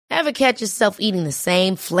Ever catch yourself eating the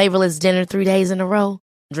same flavorless dinner 3 days in a row?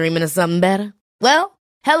 Dreaming of something better? Well,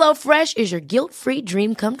 HelloFresh is your guilt-free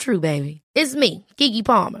dream come true, baby. It's me, Keke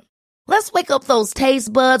Palmer. Let's wake up those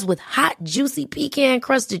taste buds with hot, juicy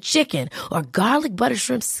pecan-crusted chicken or garlic butter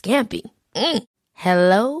shrimp scampi.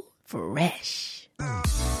 Hello Fresh.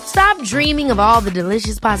 Stop dreaming of all the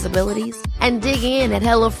delicious possibilities and dig in at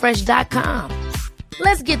HelloFresh.com.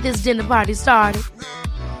 Let's get this dinner party started.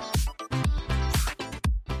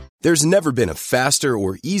 There's never been a faster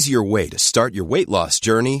or easier way to start your weight loss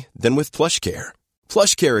journey than with PlushCare.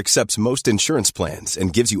 PlushCare accepts most insurance plans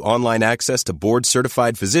and gives you online access to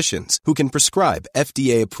board-certified physicians who can prescribe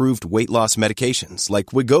FDA-approved weight loss medications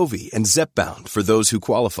like Wegovy and Zepbound for those who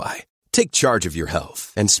qualify. Take charge of your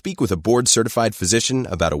health and speak with a board-certified physician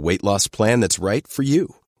about a weight loss plan that's right for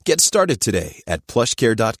you. Get started today at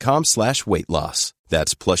plushcare.com/weight loss.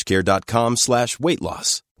 That's plushcare.com/weight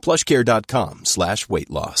loss. plushcare.com/weight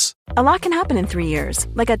loss. A lot can happen in 3 years,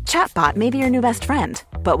 like a chatbot may be your new best friend.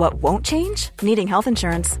 But what won't change? Needing health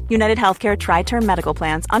insurance. United Healthcare Tri-Term Medical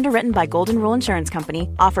Plans, underwritten by Golden Rule Insurance Company,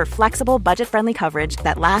 offer flexible, budget-friendly coverage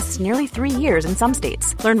that lasts nearly 3 years in some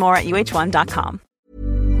states. Learn more at uh1.com.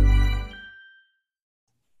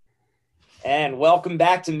 And welcome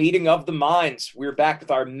back to Meeting of the Minds. We're back with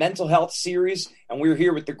our mental health series, and we're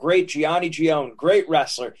here with the great Gianni Gione, great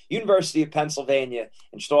wrestler, University of Pennsylvania,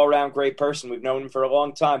 and just all-around great person. We've known him for a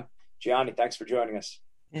long time. Gianni, thanks for joining us.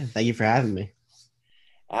 Yeah, thank you for having me.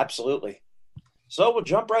 Absolutely. So we'll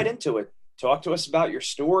jump right into it. Talk to us about your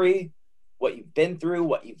story, what you've been through,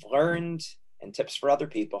 what you've learned, and tips for other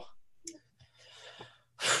people.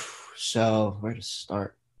 So where to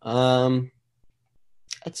start?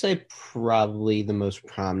 I'd say probably the most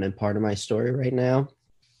prominent part of my story right now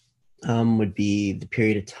would be the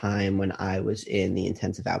period of time when I was in the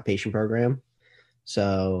intensive outpatient program.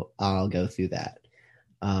 So I'll go through that.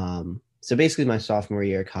 So basically my sophomore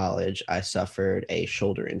year of college, I suffered a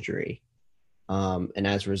shoulder injury. And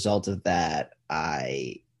as a result of that,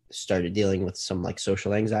 I started dealing with some like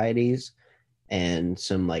social anxieties and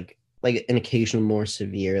some like an occasional more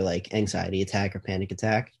severe like anxiety attack or panic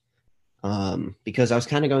attack. Because I was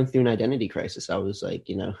kind of going through an identity crisis. I was like,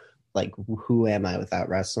 like who am I without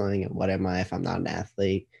wrestling, and what am I if I'm not an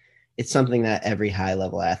athlete? It's something that every high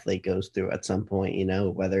level athlete goes through at some point,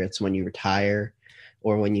 whether it's when you retire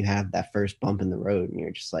or when you have that first bump in the road and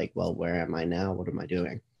you're just like, well, where am I now? What am I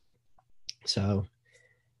doing? So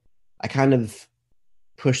I kind of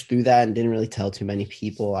pushed through that and didn't really tell too many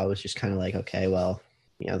people. I was just kind of like, okay, well,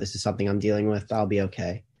 this is something I'm dealing with. I'll be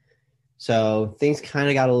okay. So things kind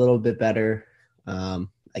of got a little bit better. I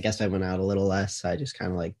guess I went out a little less. I just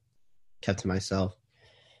kind of like kept to myself.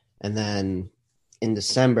 And then in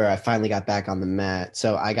December, I finally got back on the mat.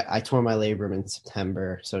 So I tore my labrum in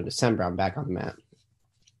September. So in December, I'm back on the mat.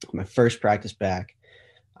 My first practice back,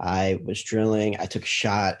 I was drilling. I took a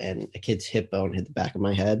shot and a kid's hip bone hit the back of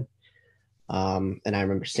my head. And I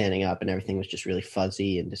remember standing up and everything was just really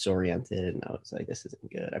fuzzy and disoriented. And I was like, this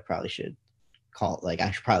isn't good. I probably should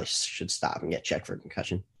probably should stop and get checked for a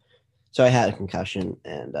concussion. So I had a concussion,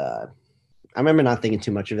 and I remember not thinking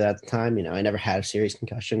too much of it at the time. I never had a serious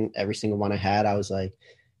concussion. Every single one I had, I was like,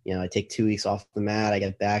 I take 2 weeks off the mat, I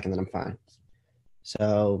get back, and then I'm fine.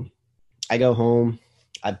 So I go home.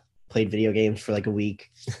 I played video games for like a week,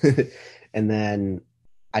 and then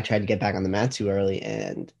I tried to get back on the mat too early,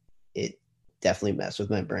 and it definitely messed with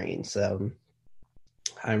my brain. So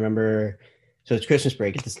I remember, so it's Christmas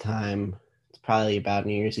break at this time. Probably about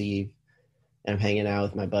New Year's Eve, and I'm hanging out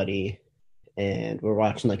with my buddy, and we're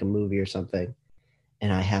watching like a movie or something,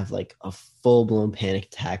 and I have like a full-blown panic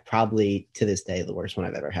attack, probably to this day the worst one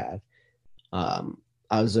I've ever had. I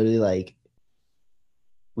was literally like,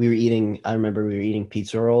 I remember we were eating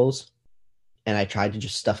pizza rolls, and I tried to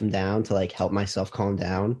just stuff them down to like help myself calm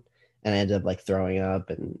down, and I ended up like throwing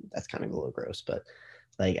up, and that's kind of a little gross, but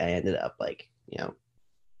like I ended up like,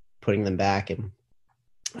 putting them back, and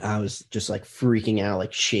I was just like freaking out,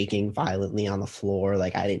 like shaking violently on the floor.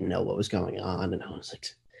 Like I didn't know what was going on. And I was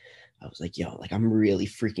like, yo, like I'm really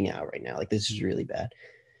freaking out right now. Like this is really bad.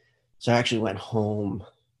 So I actually went home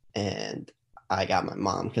and I got my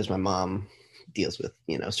mom, because my mom deals with,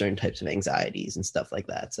 certain types of anxieties and stuff like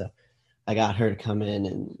that. So I got her to come in,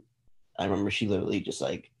 and I remember she literally just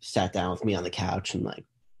like sat down with me on the couch and like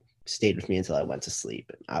stayed with me until I went to sleep.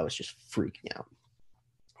 And I was just freaking out.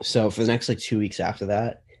 So for the next like 2 weeks after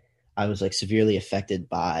that, I was like severely affected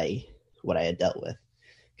by what I had dealt with,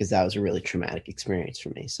 because that was a really traumatic experience for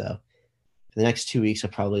me. So for the next 2 weeks, I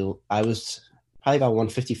was probably about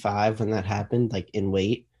 155 when that happened, like in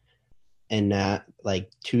weight. And like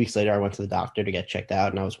 2 weeks later, I went to the doctor to get checked out,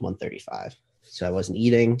 and I was 135. So I wasn't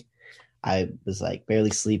eating. I was like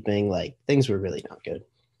barely sleeping. Like things were really not good.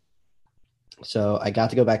 So I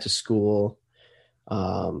got to go back to school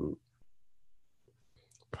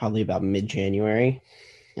probably about mid-January,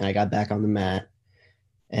 and I got back on the mat,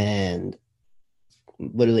 and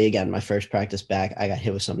literally again, my first practice back, I got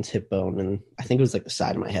hit with someone's hip bone, and I think it was like the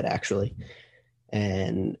side of my head actually.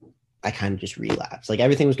 And I kind of just relapsed. Like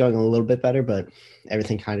everything was going a little bit better, but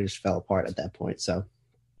everything kind of just fell apart at that point. So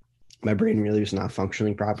my brain really was not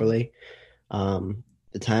functioning properly.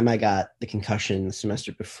 The time I got the concussion the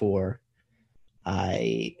semester before,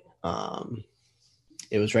 it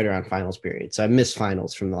was right around finals period. So I missed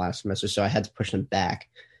finals from the last semester. So I had to push them back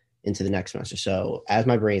into the next semester. So as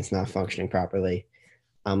my brain's not functioning properly,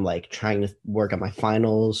 I'm like trying to work on my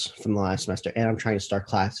finals from the last semester, and I'm trying to start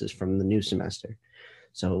classes from the new semester.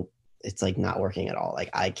 So it's like not working at all.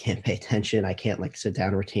 Like I can't pay attention. I can't like sit down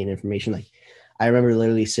and retain information. Like I remember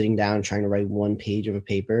literally sitting down trying to write 1 page of a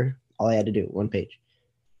paper. All I had to do, 1 page.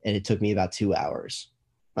 And it took me about 2 hours.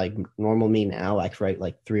 Like normal me now, I could write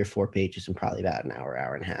like 3 or 4 pages in probably about an hour,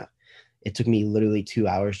 hour and a half. It took me literally 2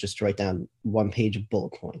 hours just to write down 1 page of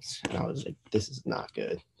bullet points. And I was like, this is not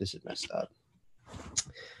good. This is messed up.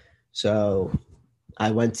 So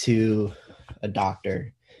I went to a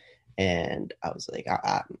doctor, and I was like,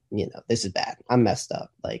 this is bad. I'm messed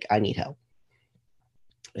up. Like I need help.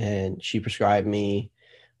 And she prescribed me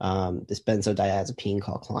this benzodiazepine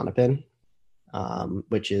called Klonopin,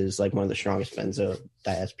 which is like one of the strongest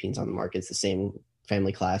benzodiazepines on the market. It's the same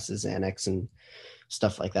family class as Xanax and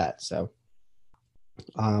stuff like that. So,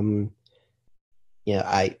 the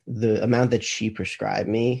amount that she prescribed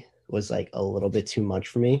me was like a little bit too much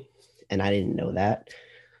for me, and I didn't know that.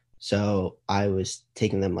 So I was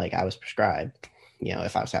taking them like I was prescribed.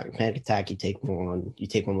 If I was having a panic attack, you take one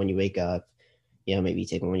when you wake up, maybe you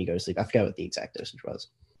take one when you go to sleep. I forgot what the exact dosage was.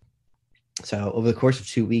 So over the course of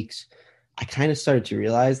 2 weeks, I kind of started to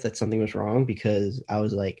realize that something was wrong, because I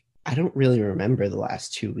was like, I don't really remember the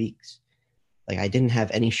last 2 weeks. Like I didn't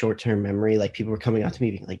have any short-term memory. Like people were coming out to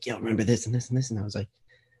me being like, yo, remember this and this and this. And I was like,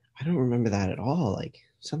 I don't remember that at all. Like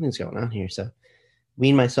something's going on here. So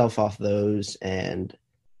weaned myself off those, and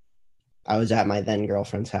I was at my then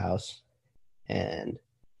girlfriend's house, and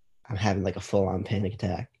I'm having like a full-on panic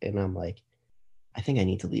attack. And I'm like, I think I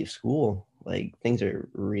need to leave school. Like things are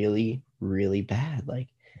really, really bad. Like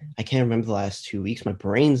I can't remember the last 2 weeks. My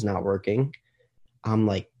brain's not working. I'm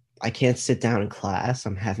like, I can't sit down in class.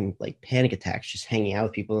 I'm having like panic attacks just hanging out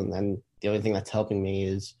with people. And then the only thing that's helping me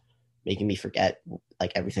is making me forget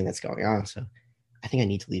like everything that's going on. So I think I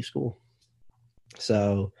need to leave school.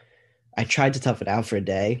 So I tried to tough it out for a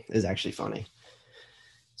day. It was actually funny.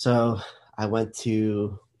 So I went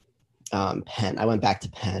to Penn. I went back to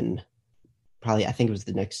Penn probably, I think it was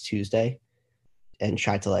the next Tuesday, and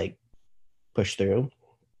tried to like push through.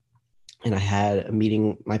 And I had a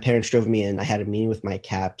meeting. My parents drove me in. I had a meeting with my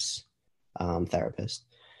CAPS therapist,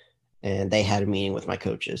 and they had a meeting with my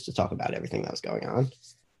coaches to talk about everything that was going on.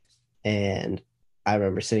 And I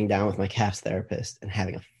remember sitting down with my CAPS therapist and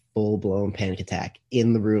having a full-blown panic attack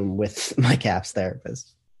in the room with my CAPS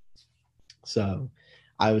therapist. So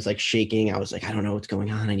I was like shaking. I was like, I don't know what's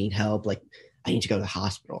going on. I need help. Like I need to go to the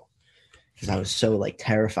hospital, because I was so like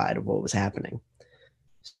terrified of what was happening.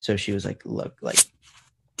 So she was like, look, like,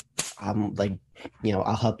 I'm like,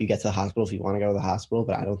 I'll help you get to the hospital if you want to go to the hospital,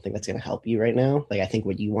 but I don't think that's going to help you right now. Like, I think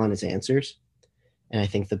what you want is answers. And I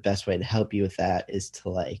think the best way to help you with that is to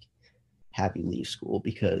like have you leave school,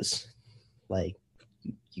 because like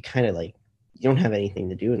you kind of like, you don't have anything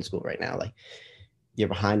to do in school right now. Like you're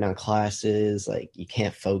behind on classes, like you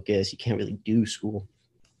can't focus, you can't really do school.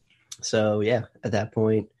 So yeah, at that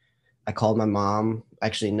point, I called my mom.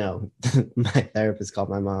 Actually, no, my therapist called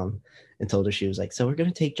my mom and told her, she was like, so we're going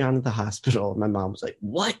to take John to the hospital. My mom was like,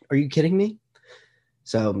 what? Are you kidding me?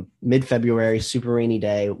 So mid-February, super rainy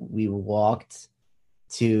day, we walked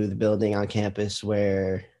to the building on campus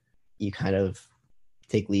where you kind of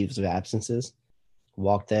take leaves of absences.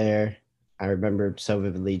 Walked there. I remember so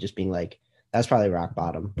vividly just being like, that's probably rock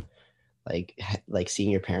bottom. Like seeing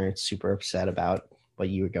your parents super upset about what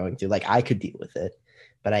you were going through. Like I could deal with it,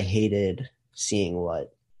 but I hated seeing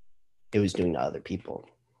what it was doing to other people.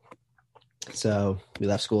 So we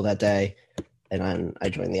left school that day, and then I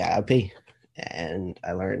joined the IOP, and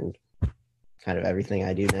I learned kind of everything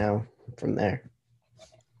I do now from there.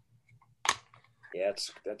 Yeah,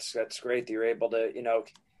 that's great that you're able to,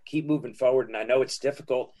 keep moving forward. And I know it's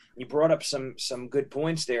difficult. You brought up some good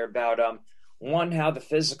points there about one, how the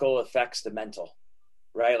physical affects the mental,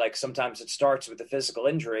 right? Like sometimes it starts with the physical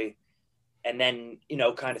injury, and then,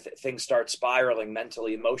 kind of things start spiraling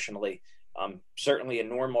mentally, emotionally. Certainly a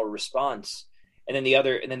normal response. And then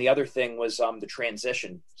the other thing was the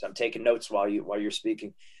transition. So I'm taking notes while you're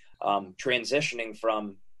speaking. Transitioning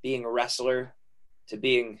from being a wrestler to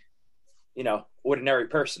being, ordinary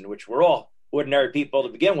person, which we're all ordinary people to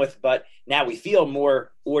begin with, but now we feel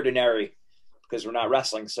more ordinary because we're not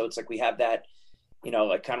wrestling. So it's like we have that,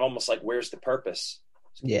 like kind of almost like, where's the purpose?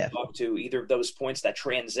 So Yeah. talk to either of those points, that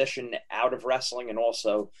transition out of wrestling, and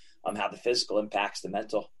also how the physical impacts the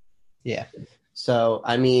mental. Yeah. So,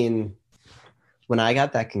 I mean, when I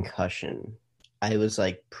got that concussion, I was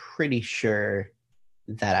like pretty sure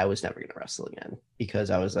that I was never going to wrestle again, because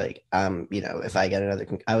I was like, if I get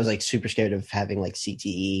another, I was like super scared of having like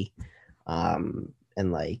CTE,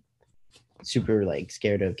 and like super like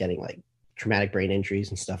scared of getting like traumatic brain injuries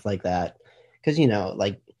and stuff like that. Because,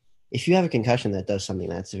 like if you have a concussion that does something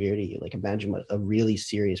that severe to you, like imagine what a really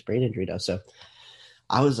serious brain injury does. So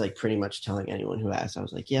I was like pretty much telling anyone who asked, I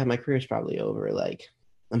was like, yeah, my career's probably over. Like,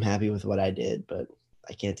 I'm happy with what I did, but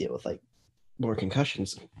I can't deal with like more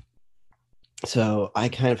concussions. So I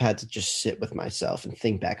kind of had to just sit with myself and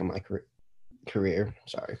think back on my career,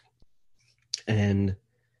 and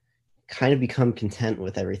kind of become content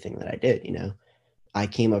with everything that I did. I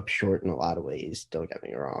came up short in a lot of ways. Don't get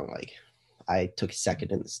me wrong. Like, I took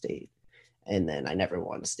second in the state, and then I never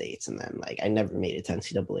won states, and then like I never made it to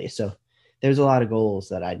NCAA. So there's a lot of goals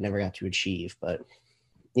that I never got to achieve. But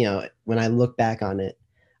when I look back on it,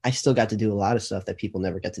 I still got to do a lot of stuff that people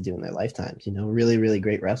never get to do in their lifetimes. Really, really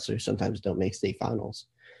great wrestlers sometimes don't make state finals.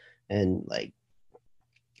 And like,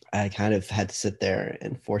 I kind of had to sit there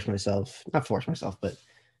and not force myself, but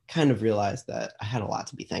kind of realize that I had a lot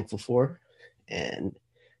to be thankful for. And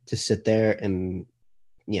to sit there and,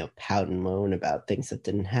 pout and moan about things that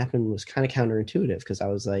didn't happen was kind of counterintuitive, because I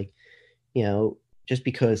was like, just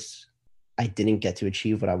because I didn't get to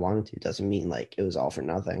achieve what I wanted to doesn't mean like it was all for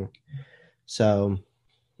nothing. So,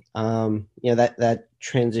 that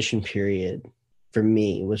transition period for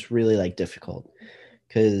me was really like difficult,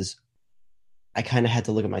 because I kind of had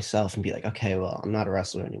to look at myself and be like, okay, well, I'm not a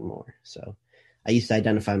wrestler anymore. So I used to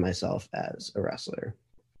identify myself as a wrestler.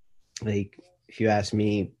 Like, if you ask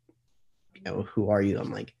me, who are you?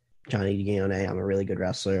 I'm like, Johnny Guione. I'm a really good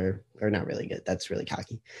wrestler, or not really good. That's really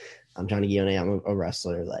cocky. I'm Johnny Guione. I'm a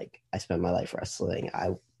wrestler. Like, I spent my life wrestling.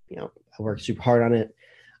 I worked super hard on it.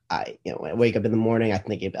 When I wake up in the morning, I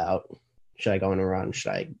think about, should I go on a run?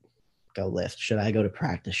 Should I go lift? Should I go to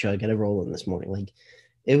practice? Should I get a roll in this morning? Like,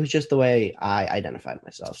 it was just the way I identified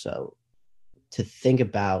myself. So to think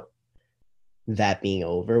about that being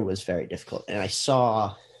over was very difficult. And I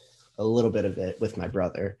saw a little bit of it with my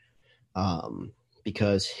brother,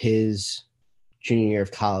 because his junior year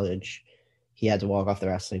of college, he had to walk off the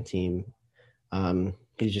wrestling team.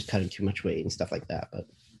 He was just cutting too much weight and stuff like that. But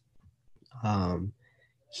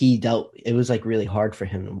it was like really hard for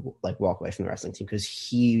him to like walk away from the wrestling team, because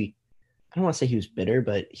I don't want to say he was bitter,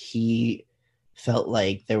 but he felt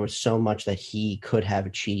like there was so much that he could have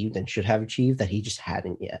achieved and should have achieved that he just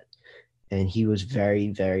hadn't yet. And he was very,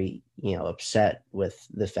 very, upset with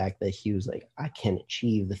the fact that he was like, I can't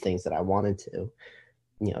achieve the things that I wanted to,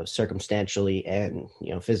 circumstantially and,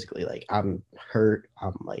 physically. Like, I'm hurt.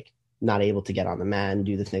 I'm like not able to get on the mat and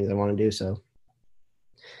do the things I want to do. So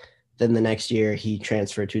then the next year he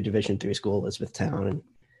transferred to a Division III school, Elizabethtown, and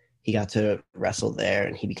he got to wrestle there,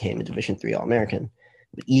 and he became a Division III All-American.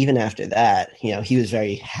 But even after that, he was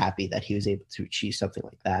very happy that he was able to achieve something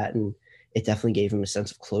like that. And it definitely gave him a sense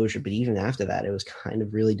of closure. But even after that, it was kind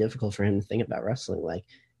of really difficult for him to think about wrestling. Like,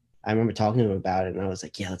 I remember talking to him about it, and I was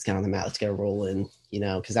like, yeah, let's get on the mat. Let's get a roll in,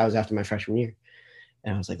 because that was after my freshman year.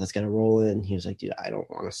 And I was like, let's get a roll in. He was like, dude, I don't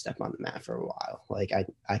want to step on the mat for a while. Like,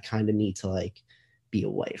 I kind of need to like be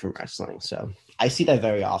away from wrestling. So I see that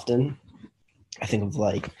very often. I think of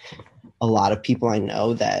like a lot of people I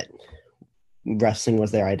know that wrestling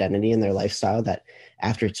was their identity and their lifestyle, that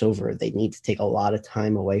after it's over, they need to take a lot of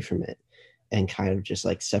time away from it and kind of just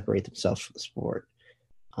like separate themselves from the sport.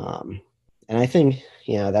 And I think,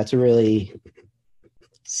 that's a really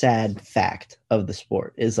sad fact of the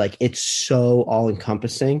sport, is like, it's so all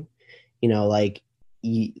encompassing,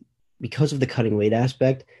 because of the cutting weight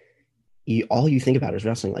aspect, all you think about is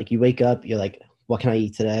wrestling. Like, you wake up, you're like, what can I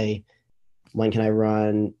eat today? When can I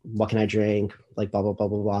run? What can I drink? Like, blah, blah, blah,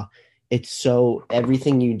 blah, blah. It's so,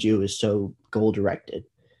 everything you do is so goal directed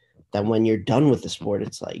that when you're done with the sport,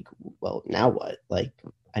 it's like, well, now what? Like,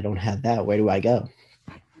 I don't have that. Where do I go?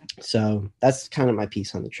 So that's kind of my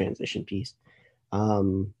piece on the transition piece.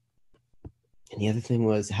 And the other thing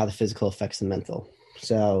was how the physical affects the mental.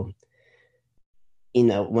 So,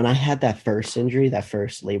 when I had that first injury, that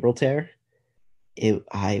first labral tear,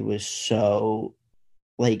 I was so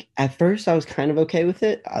like at first I was kind of okay with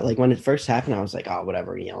it. Like when it first happened, I was like, oh,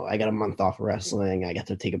 whatever, I got a month off of wrestling. I got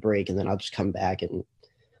to take a break and then I'll just come back and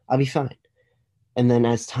I'll be fine. And then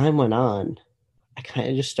as time went on, I kind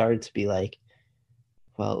of just started to be like,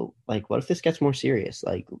 well, like, what if this gets more serious?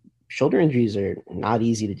 Like, shoulder injuries are not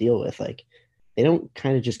easy to deal with. Like, they don't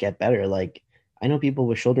kind of just get better. Like, I know people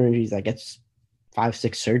with shoulder injuries that gets 5,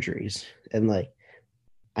 6 surgeries. And like,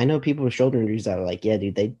 I know people with shoulder injuries that are like, yeah,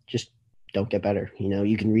 dude, they just don't get better.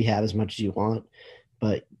 You can rehab as much as you want,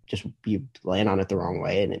 but just you land on it the wrong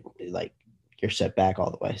way and like you're set back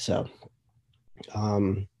all the way. So,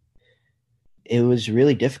 it was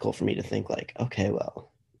really difficult for me to think like, okay,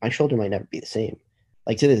 well, my shoulder might never be the same.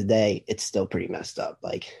 Like to this day, it's still pretty messed up.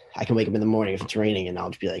 Like I can wake up in the morning if it's raining and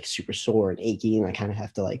I'll just be like super sore and achy and I kind of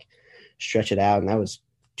have to like stretch it out. And that was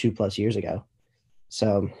 2+ years ago.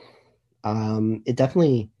 So it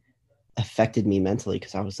definitely affected me mentally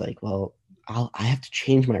because I was like, well, I have to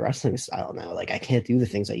change my wrestling style now. Like I can't do the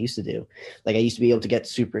things I used to do. Like I used to be able to get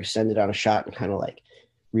super extended on a shot and kind of like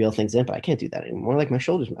reel things in, but I can't do that anymore. Like my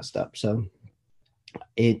shoulder's messed up. So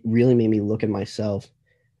it really made me look at myself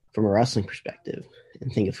from a wrestling perspective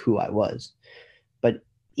and think of who I was. But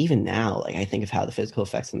even now, like I think of how the physical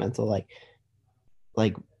affects the mental,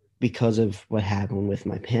 like because of what happened with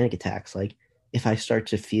my panic attacks, like if I start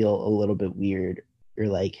to feel a little bit weird or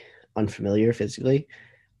like unfamiliar physically,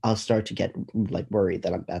 I'll start to get like worried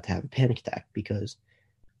that I'm about to have a panic attack because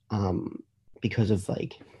of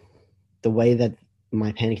like the way that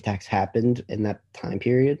my panic attacks happened in that time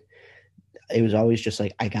period. It was always just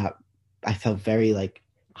like I felt very like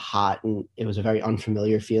hot and it was a very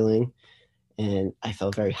unfamiliar feeling and I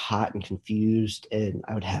felt very hot and confused and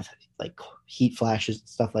I would have like heat flashes and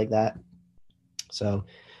stuff like that. So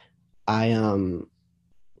I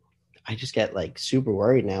just get like super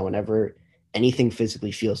worried now whenever anything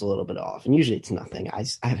physically feels a little bit off, and usually it's nothing. I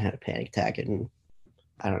haven't had a panic attack in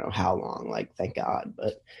I don't know how long, like thank God.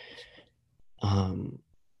 But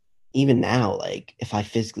even now, like if I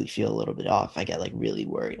physically feel a little bit off, I get like really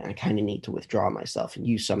worried and I kind of need to withdraw myself and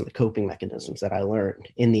use some of the coping mechanisms that I learned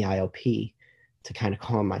in the IOP to kind of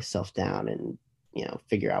calm myself down and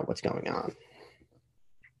figure out what's going on.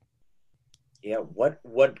 Yeah, what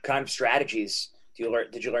kind of strategies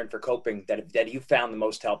did you learn for coping that you found the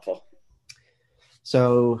most helpful?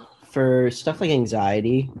 So for stuff like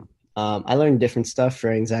anxiety, I learned different stuff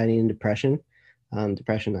for anxiety and depression.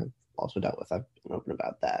 Depression I've also dealt with. I've been open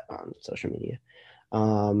about that on social media.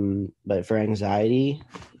 But for anxiety,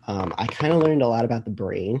 I kind of learned a lot about the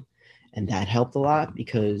brain, and that helped a lot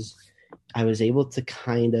because I was able to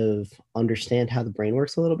kind of understand how the brain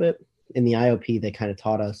works a little bit. In the IOP, they kind of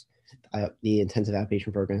taught us, the intensive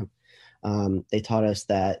outpatient program, they taught us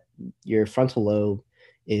that your frontal lobe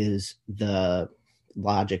is the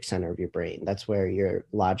logic center of your brain. That's where your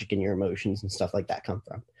logic and your emotions and stuff like that come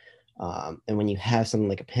from. And when you have something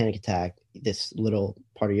like a panic attack, this little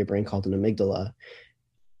part of your brain called an amygdala,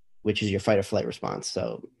 which is your fight or flight response.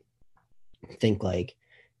 So think like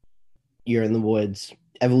you're in the woods,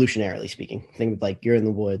 evolutionarily speaking, think like you're in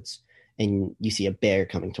the woods and you see a bear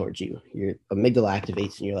coming towards you. Your amygdala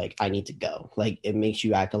activates and you're like, I need to go. Like it makes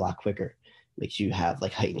you act a lot quicker, makes you have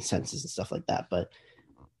like heightened senses and stuff like that. But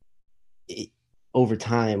over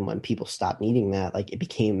time, when people stop needing that, like it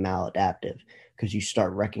became maladaptive because you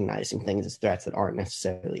start recognizing things as threats that aren't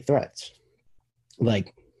necessarily threats.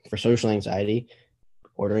 Like for social anxiety,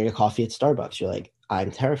 ordering a coffee at Starbucks, you're like,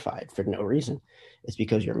 I'm terrified for no reason. It's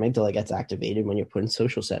because your amygdala gets activated when you're put in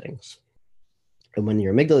social settings. And when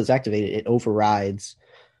your amygdala is activated, it overrides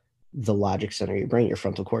the logic center of your brain, your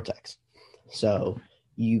frontal cortex. So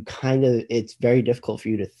it's very difficult for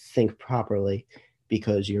you to think properly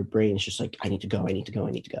because your brain is just like, I need to go.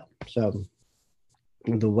 So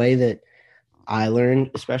the way that I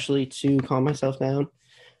learned, especially to calm myself down,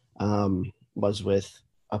 was with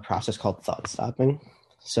a process called thought stopping.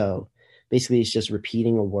 So basically it's just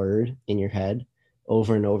repeating a word in your head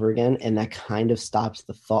over and over again. And that kind of stops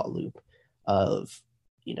the thought loop of,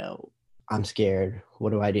 I'm scared.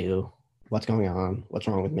 What do I do? What's going on? What's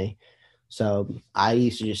wrong with me? So I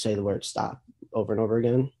used to just say the word stop over and over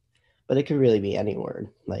again, but it could really be any word.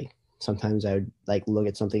 Like sometimes I would like look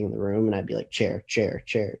at something in the room and I'd be like, chair.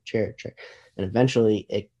 And eventually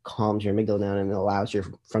it calms your amygdala down and it allows your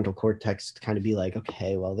frontal cortex to kind of be like,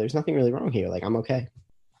 okay, well, there's nothing really wrong here. Like I'm okay.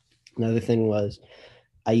 Another thing was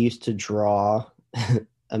I used to draw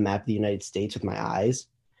a map of the United States with my eyes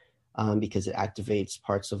because it activates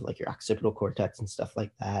parts of like your occipital cortex and stuff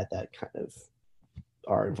like that kind of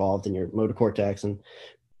are involved in your motor cortex, and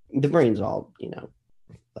the brain's all,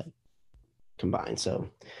 like combined. So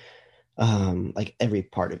like every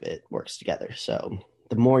part of it works together. So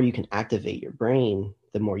the more you can activate your brain,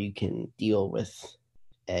 the more you can deal with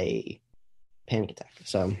a panic attack.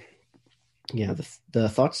 So, the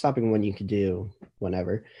thought stopping one you could do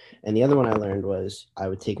whenever. And the other one I learned was I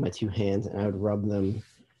would take my two hands and I would rub them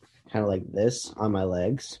kind of like this on my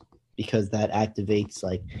legs, because that activates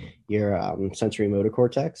like your sensory motor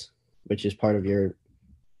cortex, which is part of your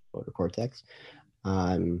motor cortex.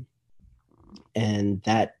 And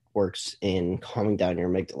that works in calming down your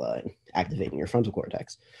amygdala and activating your frontal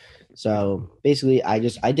cortex. So basically I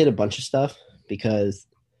did a bunch of stuff, because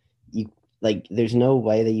there's no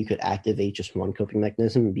way that you could activate just one coping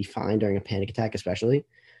mechanism and be fine during a panic attack, especially.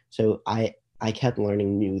 So I kept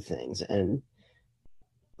learning new things, and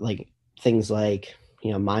things like,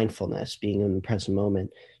 mindfulness, being in the present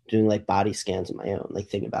moment, doing like body scans of my own, like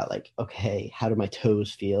thinking about like, okay, how do my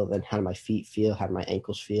toes feel? Then how do my feet feel? How do my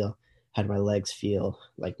ankles feel? How do my legs feel?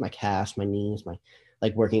 Like my calves, my knees,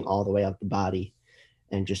 working all the way up the body,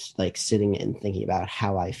 and just like sitting and thinking about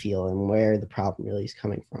how I feel and where the problem really is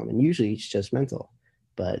coming from. And usually it's just mental,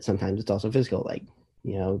 but sometimes it's also physical. Like,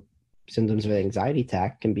 symptoms of an anxiety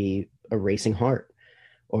attack can be a racing heart,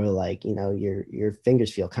 or like, your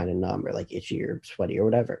fingers feel kind of numb or like itchy or sweaty or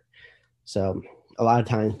whatever. So a lot of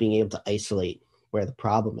times being able to isolate where the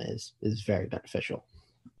problem is very beneficial.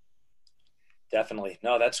 Definitely.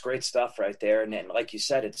 No, that's great stuff right there. And like you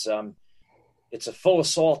said, it's a full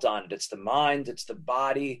assault on it. It's the mind, it's the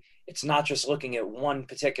body. It's not just looking at one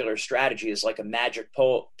particular strategy as like a magic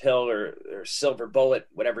pill or silver bullet,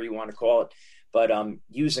 whatever you want to call it, but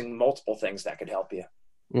using multiple things that could help you.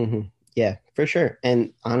 Mm-hmm. Yeah, for sure.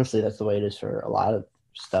 And honestly, that's the way it is for a lot of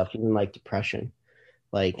stuff, even like depression.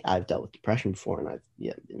 Like I've dealt with depression before, and I've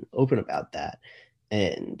been open about that.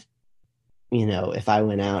 And, if I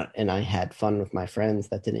went out and I had fun with my friends,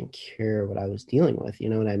 that didn't cure what I was dealing with. You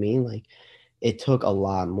know what I mean? Like, it took a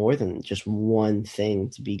lot more than just one thing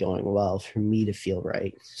to be going well for me to feel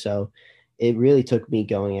right. So it really took me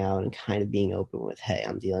going out and kind of being open with, hey,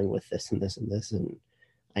 I'm dealing with this and this and this, and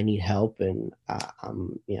I need help. And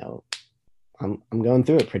I'm going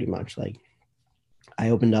through it pretty much. Like, I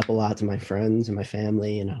opened up a lot to my friends and my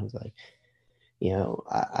family, and I was like,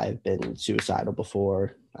 I've been suicidal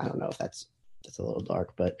before. I don't know if that's a little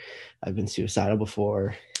dark, but I've been suicidal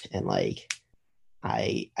before, and like,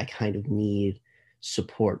 I kind of need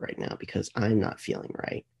support right now because I'm not feeling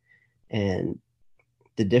right. And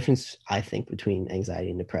the difference, I think, between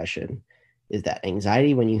anxiety and depression is that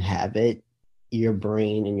anxiety, when you have it, your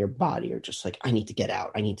brain and your body are just like, I need to get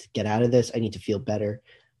out. I need to get out of this. I need to feel better.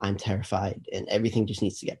 I'm terrified, and everything just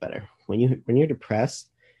needs to get better. When you're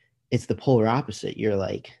depressed, it's the polar opposite. You're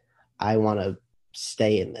like, I want to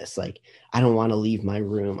stay in this. Like, I don't want to leave my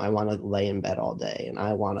room. I want to lay in bed all day, and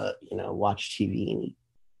I want to, watch TV and eat,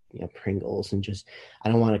 Pringles, and just, I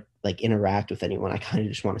don't want to like interact with anyone. I kind of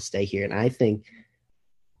just want to stay here. And I think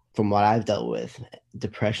from what I've dealt with,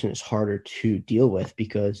 depression is harder to deal with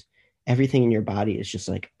because everything in your body is just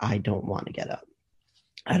like, I don't want to get up.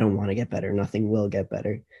 I don't want to get better. Nothing will get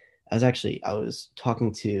better. I was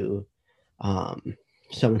talking to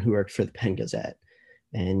someone who worked for the Penn Gazette,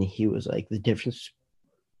 and he was like, the difference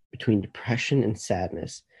between depression and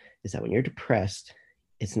sadness is that when you're depressed,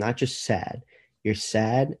 it's not just sad. You're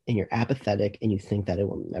sad and you're apathetic, and you think that it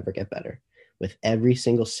will never get better. With every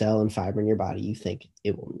single cell and fiber in your body, you think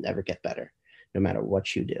it will never get better, no matter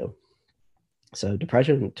what you do. So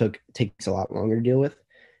depression takes a lot longer to deal with,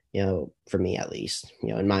 for me at least,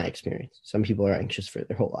 in my experience. Some people are anxious for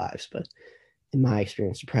their whole lives, but in my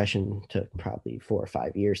experience, depression took probably 4 or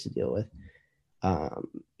 5 years to deal with.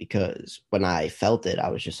 Because when I felt it, I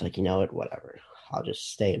was just like, whatever. I'll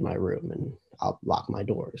just stay in my room and I'll lock my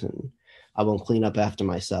doors and I won't clean up after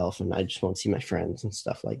myself, and I just won't see my friends and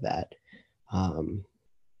stuff like that. But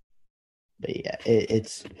yeah,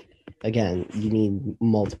 it's, again, you need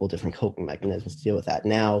multiple different coping mechanisms to deal with that.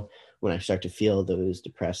 Now, when I start to feel those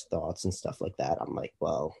depressed thoughts and stuff like that, I'm like,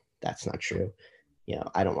 well, that's not true.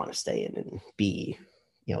 I don't want to stay in and be,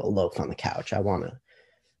 a loaf on the couch. I want to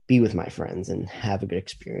be with my friends and have a good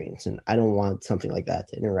experience. And I don't want something like that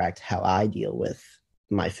to interact how I deal with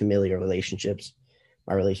my familiar relationships,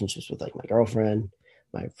 my relationships with like my girlfriend,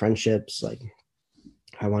 my friendships. Like,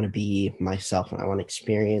 I want to be myself and I want to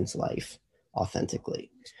experience life authentically.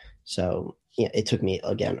 So it took me,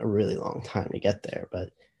 again, a really long time to get there, but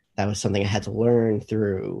that was something I had to learn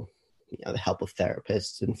through, the help of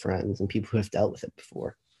therapists and friends and people who have dealt with it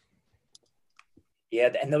before. Yeah,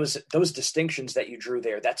 and those distinctions that you drew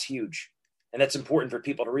there, that's huge. And that's important for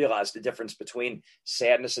people to realize the difference between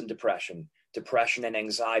sadness and depression and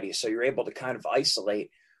anxiety. So you're able to kind of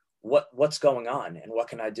isolate what's going on and what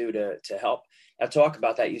can I do to help. Now, talk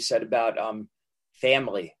about that. You said about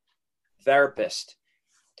family, therapist,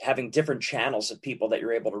 having different channels of people that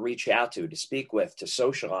you're able to reach out to speak with, to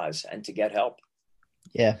socialize, and to get help?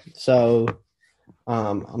 Yeah. So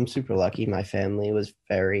I'm super lucky. My family was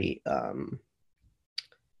very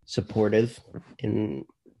supportive in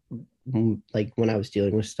like when I was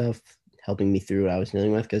dealing with stuff, helping me through what I was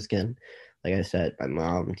dealing with. Because again, like I said, my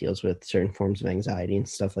mom deals with certain forms of anxiety and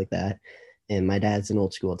stuff like that. And my dad's an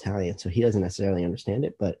old school Italian, so he doesn't necessarily understand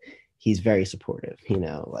it, but he's very supportive.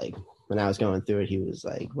 Like when I was going through it, he was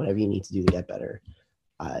like, whatever you need to do to get better,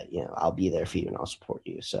 I'll be there for you and I'll support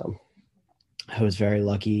you. So I was very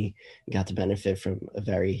lucky, got to benefit from a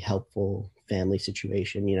very helpful family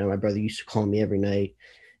situation. My brother used to call me every night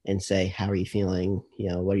and say, how are you feeling?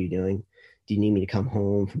 What are you doing? Do you need me to come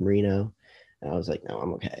home from Reno? And I was like, no,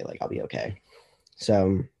 I'm okay. Like, I'll be okay.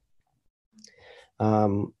 So,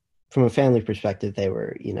 from a family perspective, they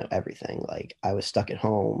were, everything. Like, I was stuck at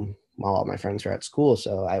home while all my friends were at school.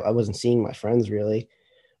 So I wasn't seeing my friends really.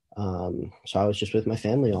 So I was just with my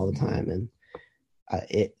family all the time. And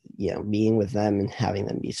being with them and having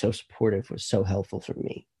them be so supportive was so helpful for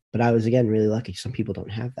me. But I was, again, really lucky. Some people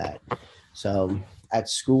don't have that. So at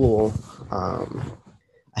school,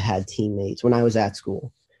 I had teammates when I was at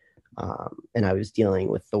school, and I was dealing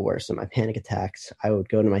with the worst of my panic attacks. I would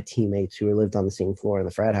go to my teammates who lived on the same floor in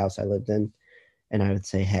the frat house I lived in, and I would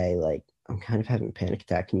say, hey, like, I'm kind of having a panic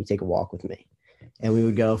attack. Can you take a walk with me? And we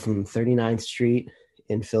would go from 39th Street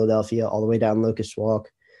in Philadelphia all the way down Locust Walk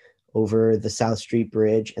over the South Street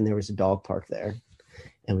Bridge, and there was a dog park there.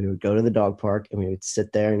 And we would go to the dog park, and we would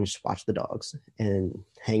sit there and just watch the dogs and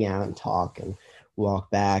hang out and talk and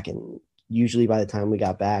walk back. And usually by the time we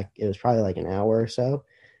got back, it was probably like an hour or so,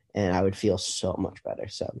 and I would feel so much better.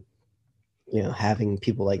 So, having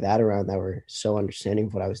people like that around that were so understanding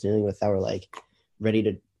of what I was dealing with, that were like ready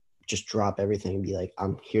to just drop everything and be like,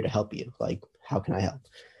 I'm here to help you. Like, how can I help?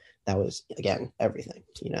 That was, again, everything.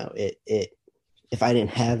 If I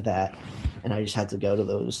didn't have that and I just had to go to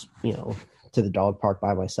those, to the dog park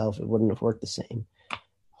by myself, it wouldn't have worked the same.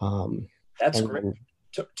 That's great.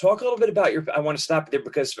 Talk a little bit about I want to stop there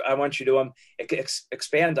because I want you to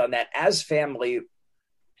expand on that. As family,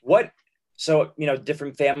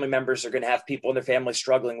 different family members are going to have people in their family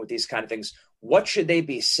struggling with these kind of things. What should they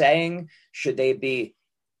be saying? Should they be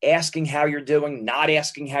asking how you're doing, not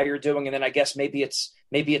asking how you're doing? And then I guess maybe it's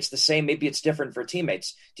the same, maybe it's different for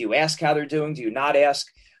teammates. Do you ask how they're doing? Do you not ask?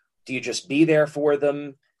 Do you just be there for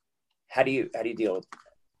them? How do you deal with it?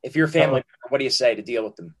 If you're a family member, what do you say to deal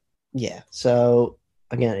with them? Yeah. So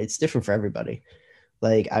again, it's different for everybody.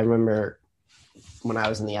 Like, I remember when I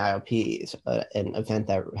was in the IOPs, an event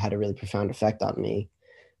that had a really profound effect on me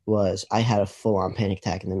was I had a full-on panic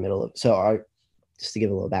attack in the middle of. So just to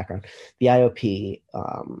give a little background, the IOP,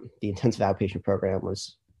 the intensive outpatient program,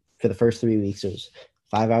 was for the first 3 weeks. It was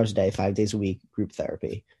 5 hours a day, 5 days a week, group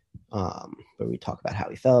therapy, where we talk about how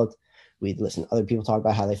we felt. We'd listen to other people talk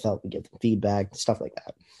about how they felt. We'd give them feedback, stuff like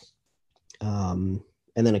that.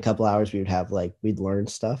 And then a couple hours we would have we'd learn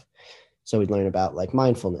stuff. So we'd learn about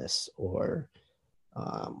mindfulness or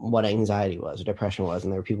what anxiety was or depression was.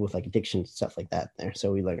 And there were people with addiction, stuff like that there.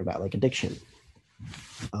 So we learned about addiction.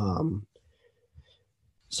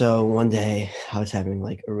 So one day I was having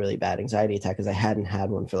a really bad anxiety attack because I hadn't had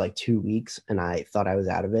one for 2 weeks and I thought I was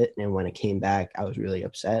out of it. And when it came back, I was really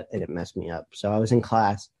upset and it messed me up. So I was in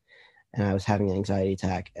class and I was having an anxiety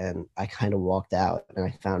attack and I kind of walked out and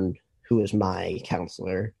I found who was my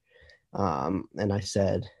counselor. And I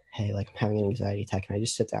said, hey, I'm having an anxiety attack. Can I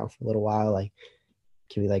just sit down for a little while?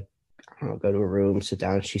 Can we go to a room, sit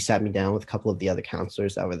down? She sat me down with a couple of the other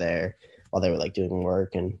counselors that were there while they were doing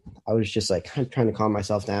work. And I was just kind of trying to calm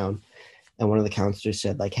myself down. And one of the counselors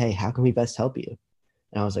said hey, how can we best help you?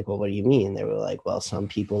 And I was like, well, what do you mean? They were like, well, some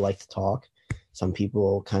people like to talk. Some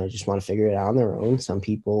people kind of just want to figure it out on their own. Some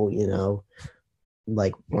people,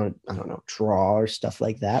 want to, draw or stuff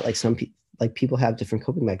like that. Some people, people have different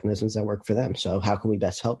coping mechanisms that work for them. So how can we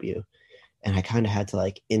best help you? And I kind of had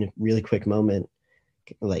to in a really quick moment,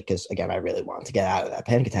 because again, I really wanted to get out of that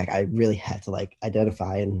panic attack. I really had to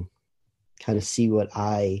identify and kind of see what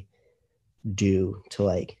I do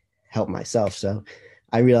to help myself. So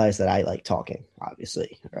I realized that I like talking,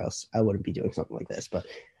 obviously, or else I wouldn't be doing something like this, but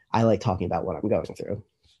I like talking about what I'm going through.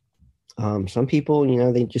 Some people,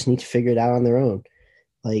 they just need to figure it out on their own.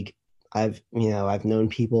 I've known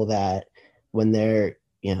people that when they're,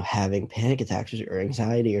 having panic attacks or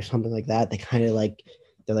anxiety or something like that, they kind of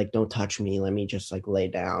they're don't touch me. Let me just lay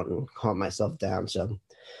down and calm myself down. So,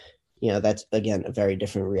 that's again, a very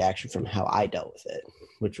different reaction from how I dealt with it,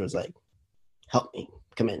 which was help me,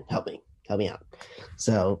 come in, help me out.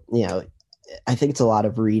 So, I think it's a lot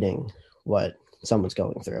of reading what someone's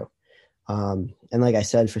going through. And like I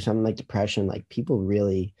said, for something like depression, like people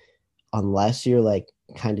really, unless you're like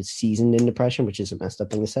kind of seasoned in depression, which is a messed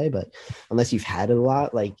up thing to say, but unless you've had it a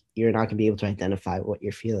lot, like you're not gonna be able to identify what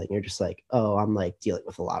you're feeling. You're just like, oh, I'm like dealing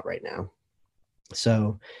with a lot right now.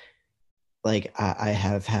 So like I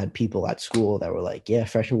have had people at school that were like, yeah,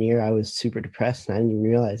 freshman year, I was super depressed and I didn't even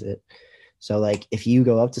realize it. So like if you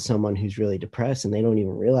go up to someone who's really depressed and they don't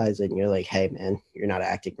even realize it and you're like, hey man, you're not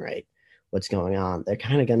acting right, what's going on? They're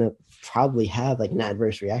kind of going to probably have like an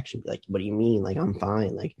adverse reaction. Like, what do you mean? Like, I'm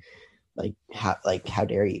fine. How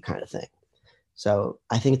dare you kind of thing. So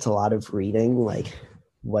I think it's a lot of reading like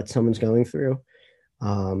what someone's going through,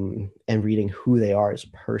 and reading who they are as a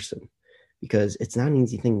person, because it's not an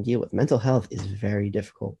easy thing to deal with. Mental health is very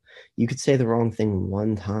difficult. You could say the wrong thing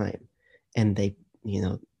one time and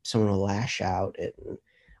someone will lash out, and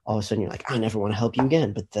all of a sudden you're like, I never want to help you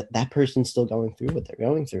again. But that person's still going through what they're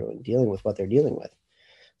going through and dealing with what they're dealing with.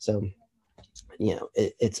 So,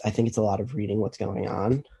 I think it's a lot of reading what's going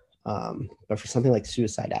on. But for something like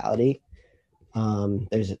suicidality,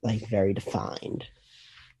 there's like very defined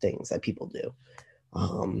things that people do.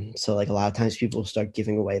 So like a lot of times people start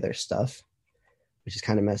giving away their stuff, which is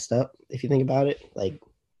kind of messed up if you think about it. Like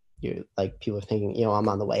people are thinking, I'm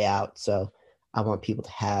on the way out, so I want people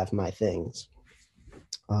to have my things.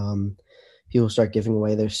 People start giving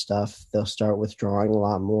away their stuff. They'll start withdrawing a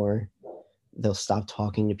lot more. They'll stop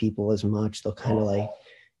talking to people as much. They'll kind of like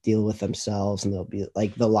deal with themselves, and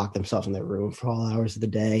they'll lock themselves in their room for all hours of the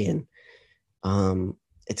day. And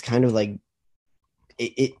it's kind of like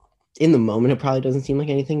it in the moment, it probably doesn't seem like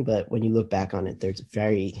anything, but when you look back on it, there's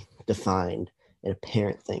very defined and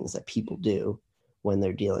apparent things that people do when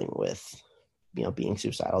they're dealing with, being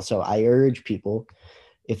suicidal. So I urge people,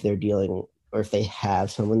 if they're dealing, or if they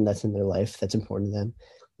have someone that's in their life that's important to them,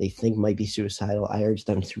 they think might be suicidal, I urge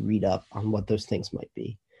them to read up on what those things might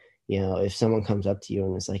be. If someone comes up to you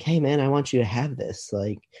and is like, hey man, I want you to have this,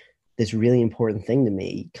 like this really important thing to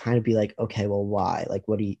me, kind of be like, okay, well, why? Like,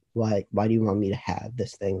 why do you want me to have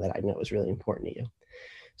this thing that I know is really important to you?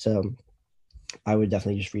 So I would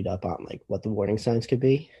definitely just read up on like what the warning signs could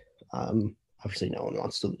be. Obviously no one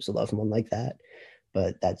wants to lose a loved one like that,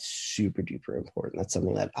 but that's super duper important. That's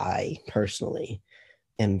something that I personally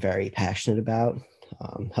am very passionate about,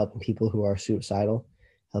 helping people who are suicidal,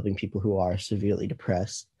 helping people who are severely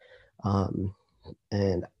depressed.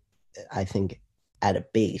 And I think at a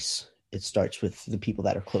base, it starts with the people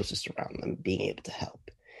that are closest around them being able to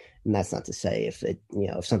help. And that's not to say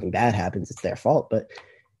if something bad happens, it's their fault, but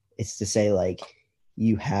it's to say like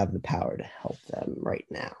you have the power to help them right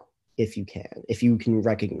now. If you can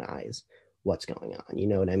recognize what's going on, you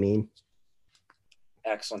know what I mean?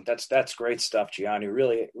 Excellent. That's great stuff, Gianni.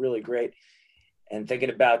 Really, really great. And thinking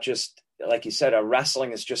about, just like you said,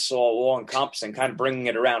 wrestling is just so all encompassing, kind of bringing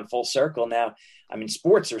it around full circle now. I mean,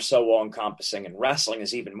 sports are so all encompassing, and wrestling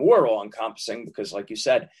is even more all encompassing because, like you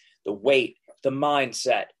said, the weight, the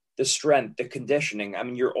mindset, the strength, the conditioning. I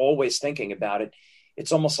mean, you're always thinking about it.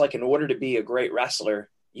 It's almost like in order to be a great wrestler,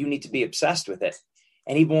 you need to be obsessed with it.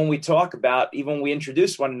 And even when we talk about, even when we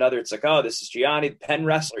introduce one another, it's like, oh, this is Gianni, Penn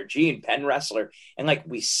wrestler, Gene, Penn wrestler. And like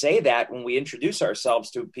we say that when we introduce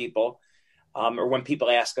ourselves to people, or when people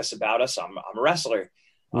ask us about us, I'm a wrestler.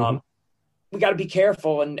 Mm-hmm. We got to be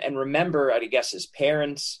careful and remember, I guess, as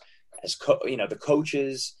parents, as the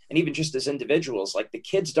coaches, and even just as individuals, like the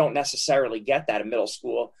kids don't necessarily get that in middle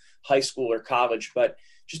school, high school, or college, but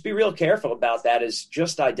just be real careful about that, is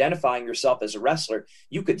just identifying yourself as a wrestler.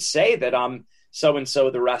 You could say that I'm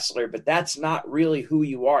so-and-so the wrestler, but that's not really who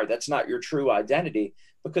you are. That's not your true identity,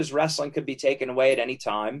 because wrestling could be taken away at any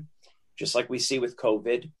time, just like we see with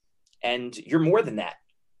COVID. And you're more than that.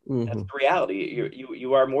 Mm-hmm. That's the reality.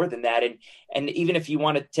 You are more than that. And even if you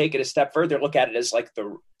want to take it a step further, look at it as like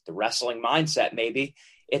the wrestling mindset, maybe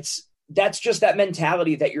that's just that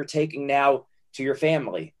mentality that you're taking now to your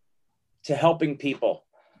family, to helping people,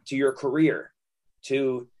 to your career,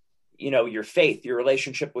 to, your faith, your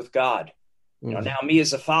relationship with God. Mm-hmm. Now me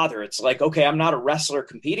as a father, it's like, okay, I'm not a wrestler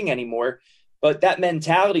competing anymore, but that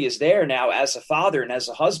mentality is there now as a father and as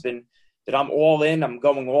a husband, that I'm all in, I'm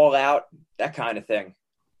going all out, that kind of thing.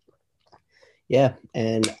 Yeah.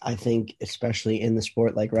 And I think especially in the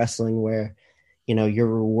sport like wrestling, where, you're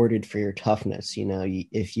rewarded for your toughness.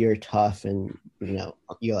 If you're tough and,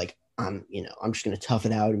 you're like, I'm just going to tough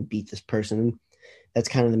it out and beat this person. That's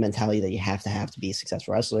kind of the mentality that you have to be a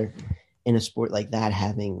successful wrestler. In a sport like that,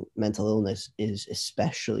 having mental illness is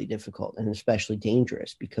especially difficult and especially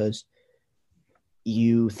dangerous, because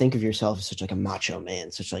you think of yourself as such like a macho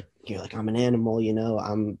man, such like, you're like, I'm an animal,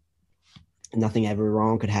 I'm nothing ever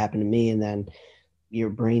wrong could happen to me. And then your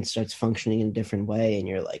brain starts functioning in a different way, and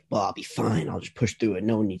you're like, well, I'll be fine. I'll just push through it.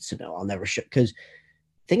 No one needs to know. I'll never show. Because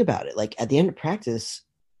think about it. Like at the end of practice,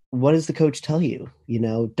 what does the coach tell you? You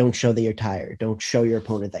know, don't show that you're tired. Don't show your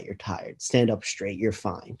opponent that you're tired. Stand up straight. You're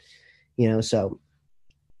fine. You know, so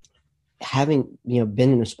having,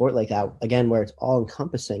 been in a sport like that, again, where it's all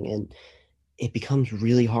encompassing, and it becomes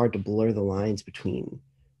really hard to blur the lines between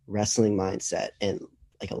wrestling mindset and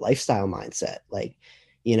like a lifestyle mindset. Like,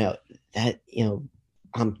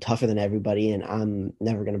 I'm tougher than everybody and I'm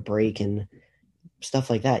never going to break and stuff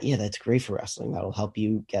like that. Yeah, that's great for wrestling. That'll help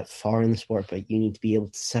you get far in the sport, but you need to be able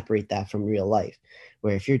to separate that from real life,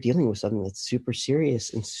 where if you're dealing with something that's super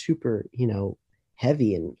serious and super,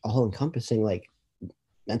 heavy and all encompassing, like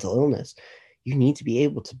mental illness, you need to be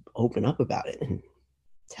able to open up about it and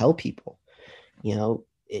tell people,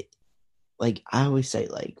 like I always say,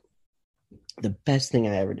 like the best thing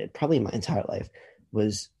I ever did probably in my entire life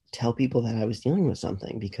was tell people that I was dealing with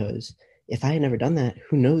something, because if I had never done that,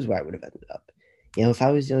 who knows where I would have ended up. If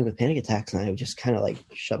I was dealing with panic attacks and I would just kind of like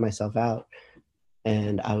shut myself out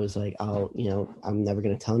and I was like, I'm never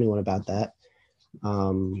going to tell anyone about that.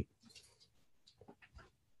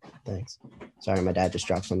 Thanks. Sorry, my dad just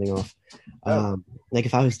dropped something off. Like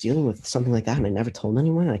if I was dealing with something like that and I never told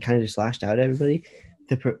anyone, and I kind of just lashed out at everybody,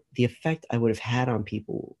 the effect I would have had on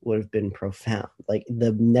people would have been profound. Like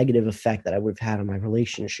the negative effect that I would have had on my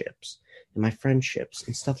relationships and my friendships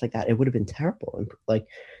and stuff like that, it would have been terrible. And like,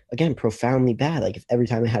 again, profoundly bad. Like if every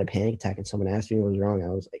time I had a panic attack and someone asked me what was wrong, I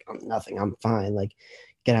was like, I'm nothing, I'm fine. Like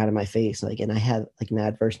get out of my face. Like, and I had like an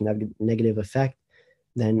adverse negative effect,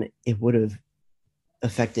 then it would have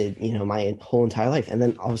affected, my whole entire life. And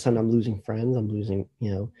then all of a sudden I'm losing friends. I'm losing,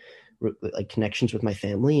 like connections with my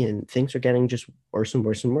family, and things are getting just worse and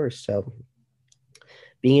worse and worse. So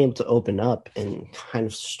being able to open up and kind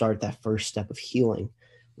of start that first step of healing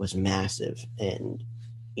was massive. And,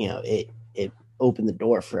 it opened the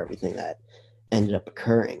door for everything that ended up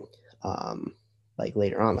occurring. Like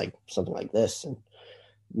later on, like something like this, and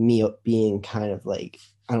me being kind of like,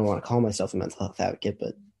 I don't want to call myself a mental health advocate,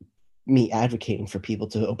 but me advocating for people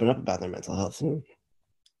to open up about their mental health and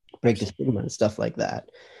break the stigma and stuff like that.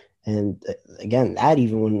 And again, that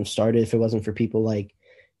even wouldn't have started if it wasn't for people like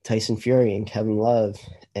Tyson Fury and Kevin Love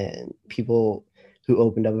and people who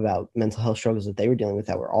opened up about mental health struggles that they were dealing with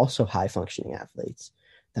that were also high functioning athletes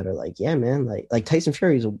that are like, yeah, man, like Tyson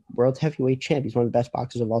Fury is a world heavyweight champ. He's one of the best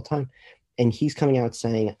boxers of all time. And he's coming out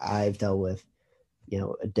saying, I've dealt with,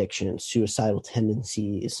 addiction, suicidal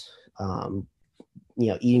tendencies,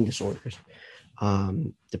 eating disorders,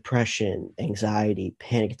 depression, anxiety,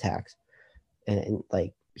 panic attacks. And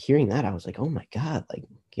like hearing that, I was like, oh my God, like,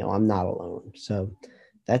 I'm not alone. So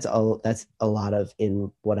that's a lot of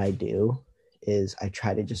in what I do is I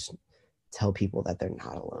try to just tell people that they're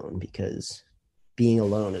not alone, because being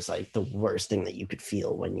alone is like the worst thing that you could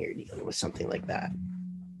feel when you're dealing with something like that.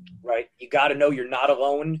 Right. You got to know you're not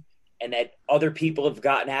alone and that other people have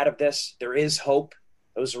gotten out of this. There is hope.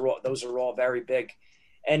 Those are all very big.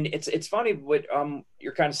 And it's funny what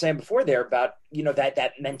you're kind of saying before there about,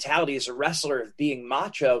 that mentality as a wrestler of being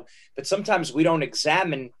macho, but sometimes we don't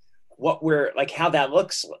examine what we're like, how that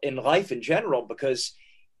looks in life in general, because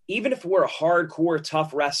even if we're a hardcore,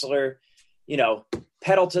 tough wrestler,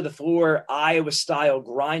 pedal to the floor, Iowa style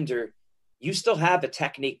grinder, you still have a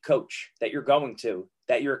technique coach that you're going to,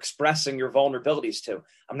 that you're expressing your vulnerabilities to.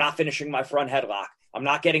 I'm not finishing my front headlock. I'm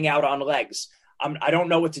not getting out on legs. I don't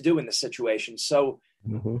know what to do in this situation. So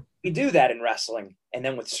we do that in wrestling. And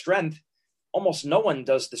then with strength, almost no one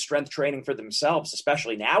does the strength training for themselves,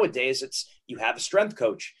 especially nowadays. It's you have a strength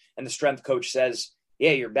coach and the strength coach says,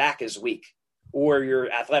 yeah, your back is weak. Or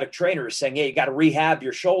your athletic trainer is saying, yeah, you got to rehab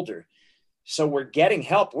your shoulder. So we're getting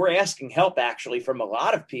help. We're asking help actually from a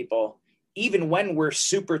lot of people, even when we're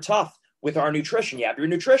super tough with our nutrition. You have your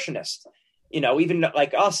nutritionist. Even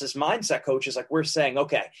like us as mindset coaches, like we're saying,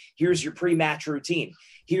 okay, here's your pre-match routine.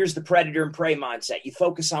 Here's the predator and prey mindset. You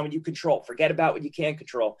focus on what you control. Forget about what you can't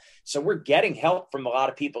control. So we're getting help from a lot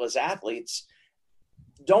of people as athletes.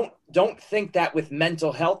 Don't think that with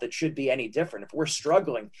mental health, it should be any different. If we're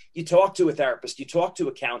struggling, you talk to a therapist, you talk to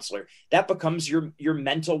a counselor, that becomes your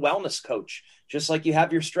mental wellness coach. Just like you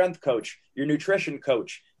have your strength coach, your nutrition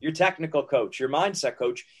coach, your technical coach, your mindset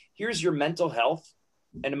coach. Here's your mental health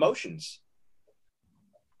and emotions.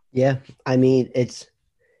 Yeah. I mean, it's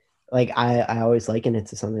like, I always liken it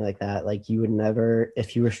to something like that. Like you would never,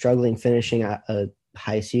 if you were struggling finishing a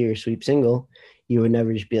high C or sweep single, you would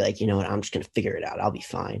never just be like, you know what, I'm just going to figure it out. I'll be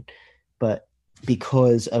fine. But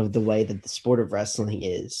because of the way that the sport of wrestling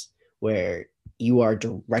is, where you are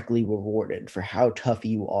directly rewarded for how tough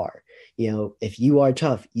you are, if you are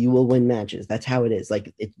tough, you will win matches. That's how it is.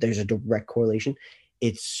 Like there's a direct correlation.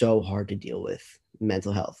 It's so hard to deal with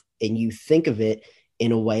mental health. And you think of it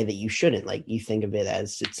in a way that you shouldn't. Like you think of it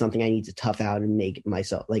as it's something I need to tough out and make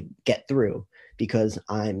myself like get through because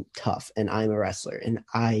I'm tough and I'm a wrestler and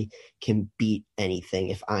I can beat anything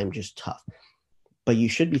if I'm just tough. But you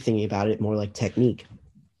should be thinking about it more like technique,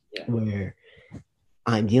 where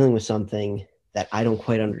I'm dealing with something that I don't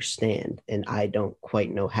quite understand and I don't quite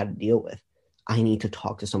know how to deal with. I need to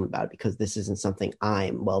talk to someone about it because this isn't something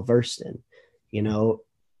I'm well versed in.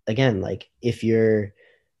 Again, like if you're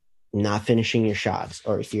not finishing your shots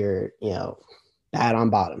or if you're, bad on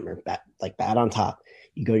bottom or bad on top,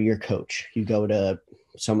 you go to your coach, you go to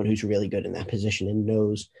someone who's really good in that position and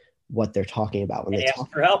knows what they're talking about when they ask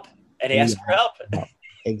for help. And ask for help.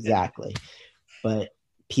 Exactly. But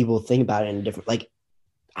people think about it in a different, like,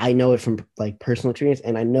 I know it from like personal experience,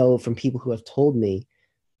 and I know from people who have told me,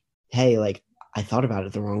 hey, like I thought about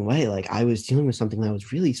it the wrong way. Like I was dealing with something that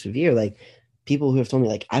was really severe. Like people who have told me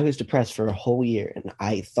like I was depressed for a whole year and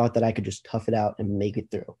I thought that I could just tough it out and make it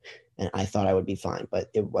through. And I thought I would be fine, but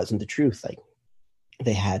it wasn't the truth. Like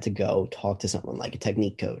they had to go talk to someone like a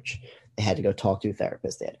technique coach. They had to go talk to a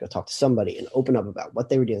therapist. They had to go talk to somebody and open up about what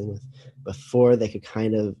they were dealing with before they could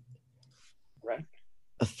kind of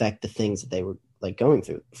affect the things that they were like going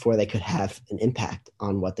through, before they could have an impact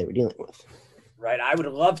on what they were dealing with. Right. I would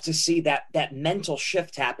love to see that mental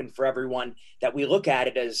shift happen for everyone, that we look at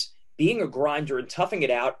it as being a grinder and toughing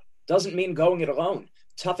it out doesn't mean going it alone.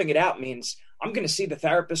 Toughing it out means I'm going to see the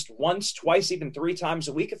therapist once, twice, even 3 times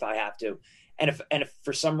a week if I have to. And if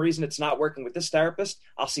for some reason it's not working with this therapist,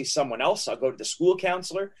 I'll see someone else. I'll go to the school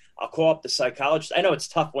counselor. I'll call up the psychologist. I know it's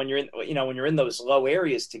tough when you're in those low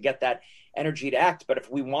areas to get that energy to act. But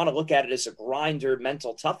if we want to look at it as a grinder,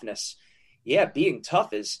 mental toughness, being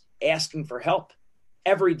tough is asking for help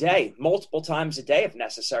every day, multiple times a day if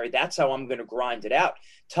necessary. That's how I'm going to grind it out.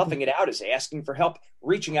 Toughing it out is asking for help,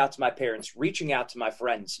 reaching out to my parents, reaching out to my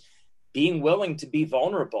friends, being willing to be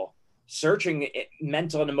vulnerable, searching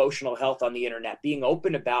mental and emotional health on the internet, being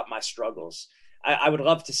open about my struggles. I would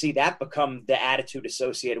love to see that become the attitude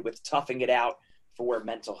associated with toughing it out for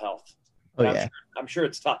mental health. I'm sure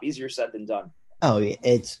it's tough, easier said than done. Oh,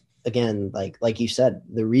 it's, again, like you said,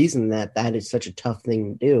 the reason that is such a tough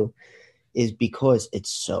thing to do is because it's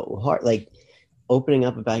so hard. Like opening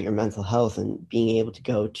up about your mental health and being able to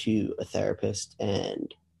go to a therapist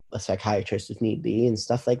and a psychiatrist if need be and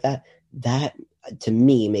stuff like that, that to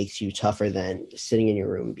me makes you tougher than sitting in your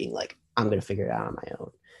room and being like, I'm going to figure it out on my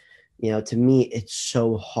own. To me, it's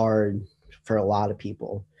so hard for a lot of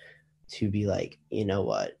people to be like, you know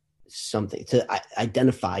what, something to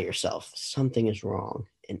identify yourself, something is wrong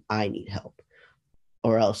and I need help,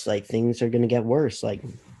 or else like things are going to get worse. Like,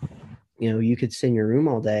 you could sit in your room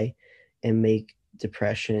all day and make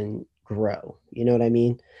depression grow. You know what I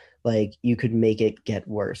mean? Like you could make it get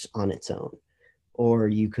worse on its own, or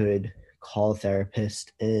you could call a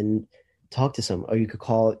therapist and talk to someone, or you could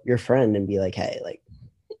call your friend and be like, hey, like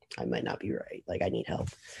I might not be right. Like I need help.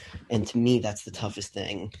 And to me, that's the toughest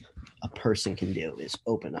thing a person can do is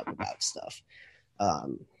open up about stuff.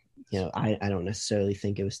 I don't necessarily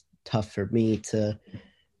think it was tough for me to,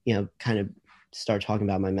 kind of start talking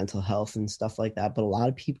about my mental health and stuff like that. But a lot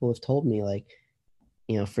of people have told me like,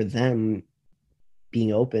 for them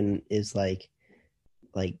being open is like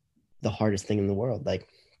the hardest thing in the world. Like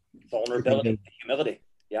vulnerability, humility.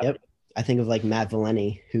 Yep. I think of like Matt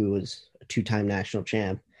Valeni, who was a 2-time national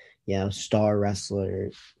champ, star wrestler,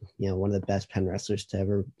 one of the best pen wrestlers to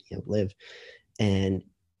ever live. And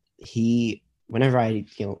he, whenever I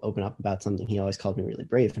open up about something, he always called me really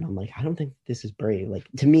brave. And I'm like, I don't think this is brave. Like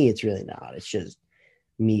to me, it's really not. It's just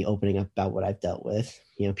me opening up about what I've dealt with.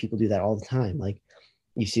 People do that all the time. Like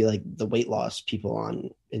you see like the weight loss people on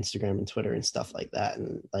Instagram and Twitter and stuff like that.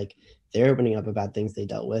 And like they're opening up about things they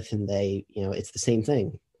dealt with, and they, it's the same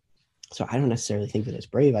thing. So I don't necessarily think that it's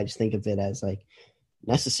brave. I just think of it as like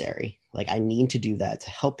necessary. Like I need to do that to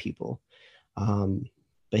help people.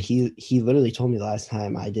 But he literally told me the last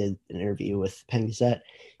time I did an interview with Penn Gazette,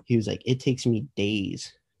 he was like, it takes me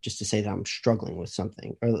days just to say that I'm struggling with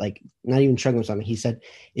something, or like not even struggling with something. He said,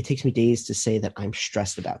 it takes me days to say that I'm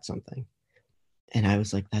stressed about something. And I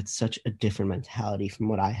was like, that's such a different mentality from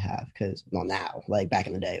what I have. Cause now, like back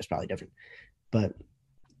in the day, it was probably different, but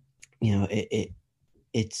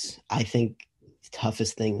it's, I think the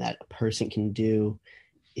toughest thing that a person can do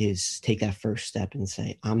is take that first step and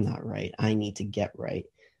say, I'm not right. I need to get right.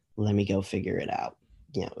 Let me go figure it out.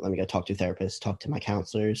 Let me go talk to a therapist, talk to my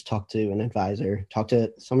counselors, talk to an advisor, talk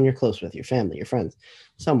to someone you're close with, your family, your friends,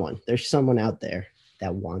 there's someone out there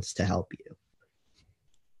that wants to help you.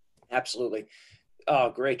 Absolutely.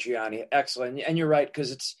 Oh, great, Gianni. Excellent. And you're right,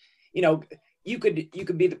 because it's, you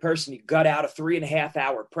could be the person you gut out a 3.5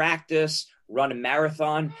 hour practice, run a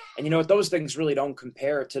marathon. And those things really don't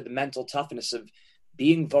compare to the mental toughness of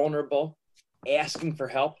being vulnerable, asking for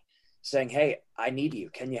help, saying, hey, I need you.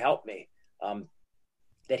 Can you help me?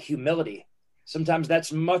 That humility. Sometimes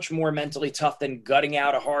that's much more mentally tough than gutting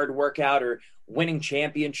out a hard workout or winning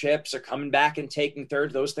championships or coming back and taking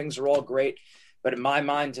third. Those things are all great. But in my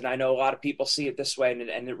mind, and I know a lot of people see it this way,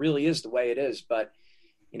 and it really is the way it is, but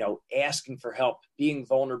asking for help, being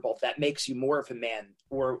vulnerable, that makes you more of a man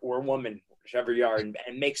or woman, whichever you are, and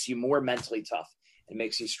makes you more mentally tough and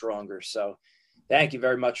makes you stronger. So thank you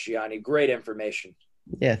very much, Gianni. Great information.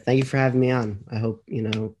 Yeah, thank you for having me on. I hope,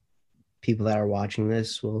 people that are watching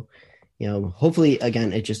this will, hopefully,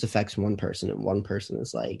 again, it just affects one person, and one person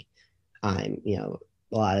is like, a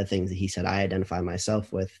lot of things that he said, I identify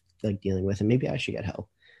myself with, like, dealing with, and maybe I should get help.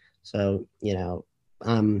 So,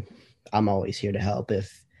 I'm always here to help.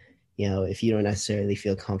 If you don't necessarily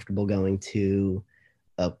feel comfortable going to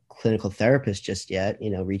a clinical therapist just yet,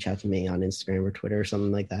 reach out to me on Instagram or Twitter or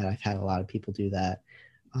something like that. I've had a lot of people do that.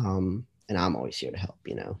 And I'm always here to help,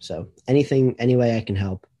 so any way I can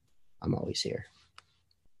help, I'm always here.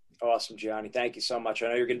 Awesome, Gianni. Thank you so much. I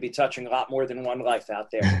know you're going to be touching a lot more than one life out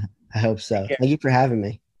there. I hope so. Thank you for having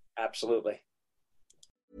me. Absolutely.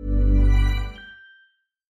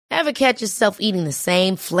 Ever catch yourself eating the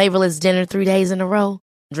same flavorless dinner 3 days in a row?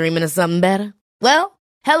 Dreaming of something better? Well,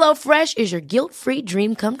 HelloFresh is your guilt-free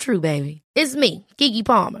dream come true, baby. It's me, Keke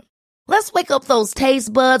Palmer. Let's wake up those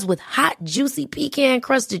taste buds with hot, juicy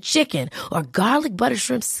pecan-crusted chicken or garlic butter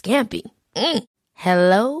shrimp scampi.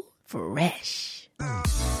 Hello Fresh.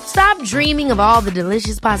 Stop dreaming of all the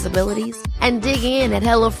delicious possibilities and dig in at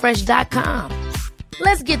HelloFresh.com.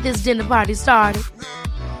 Let's get this dinner party started.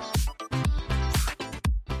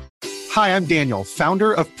 Hi, I'm Daniel,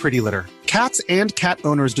 founder of Pretty Litter. Cats and cat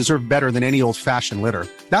owners deserve better than any old-fashioned litter.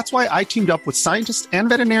 That's why I teamed up with scientists and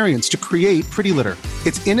veterinarians to create Pretty Litter.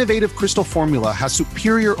 Its innovative crystal formula has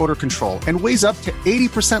superior odor control and weighs up to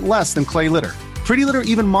 80% less than clay litter. Pretty Litter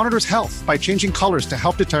even monitors health by changing colors to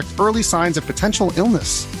help detect early signs of potential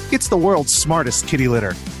illness. It's the world's smartest kitty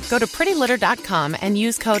litter. Go to prettylitter.com and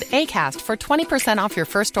use code ACAST for 20% off your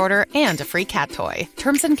first order and a free cat toy.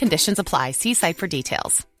 Terms and conditions apply. See site for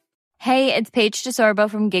details. Hey, it's Paige DeSorbo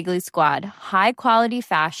from Giggly Squad. High quality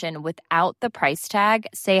fashion without the price tag.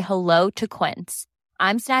 Say hello to Quince.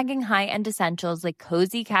 I'm snagging high-end essentials like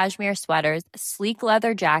cozy cashmere sweaters, sleek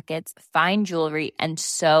leather jackets, fine jewelry, and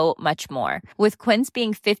so much more. With Quince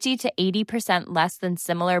being 50 to 80% less than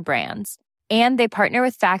similar brands. And they partner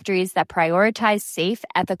with factories that prioritize safe,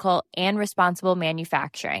 ethical, and responsible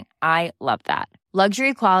manufacturing. I love that.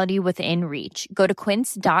 Luxury quality within reach. Go to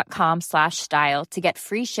quince.com/style to get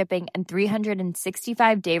free shipping and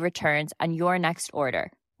 365-day returns on your next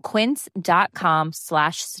order.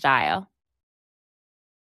 Quince.com/style.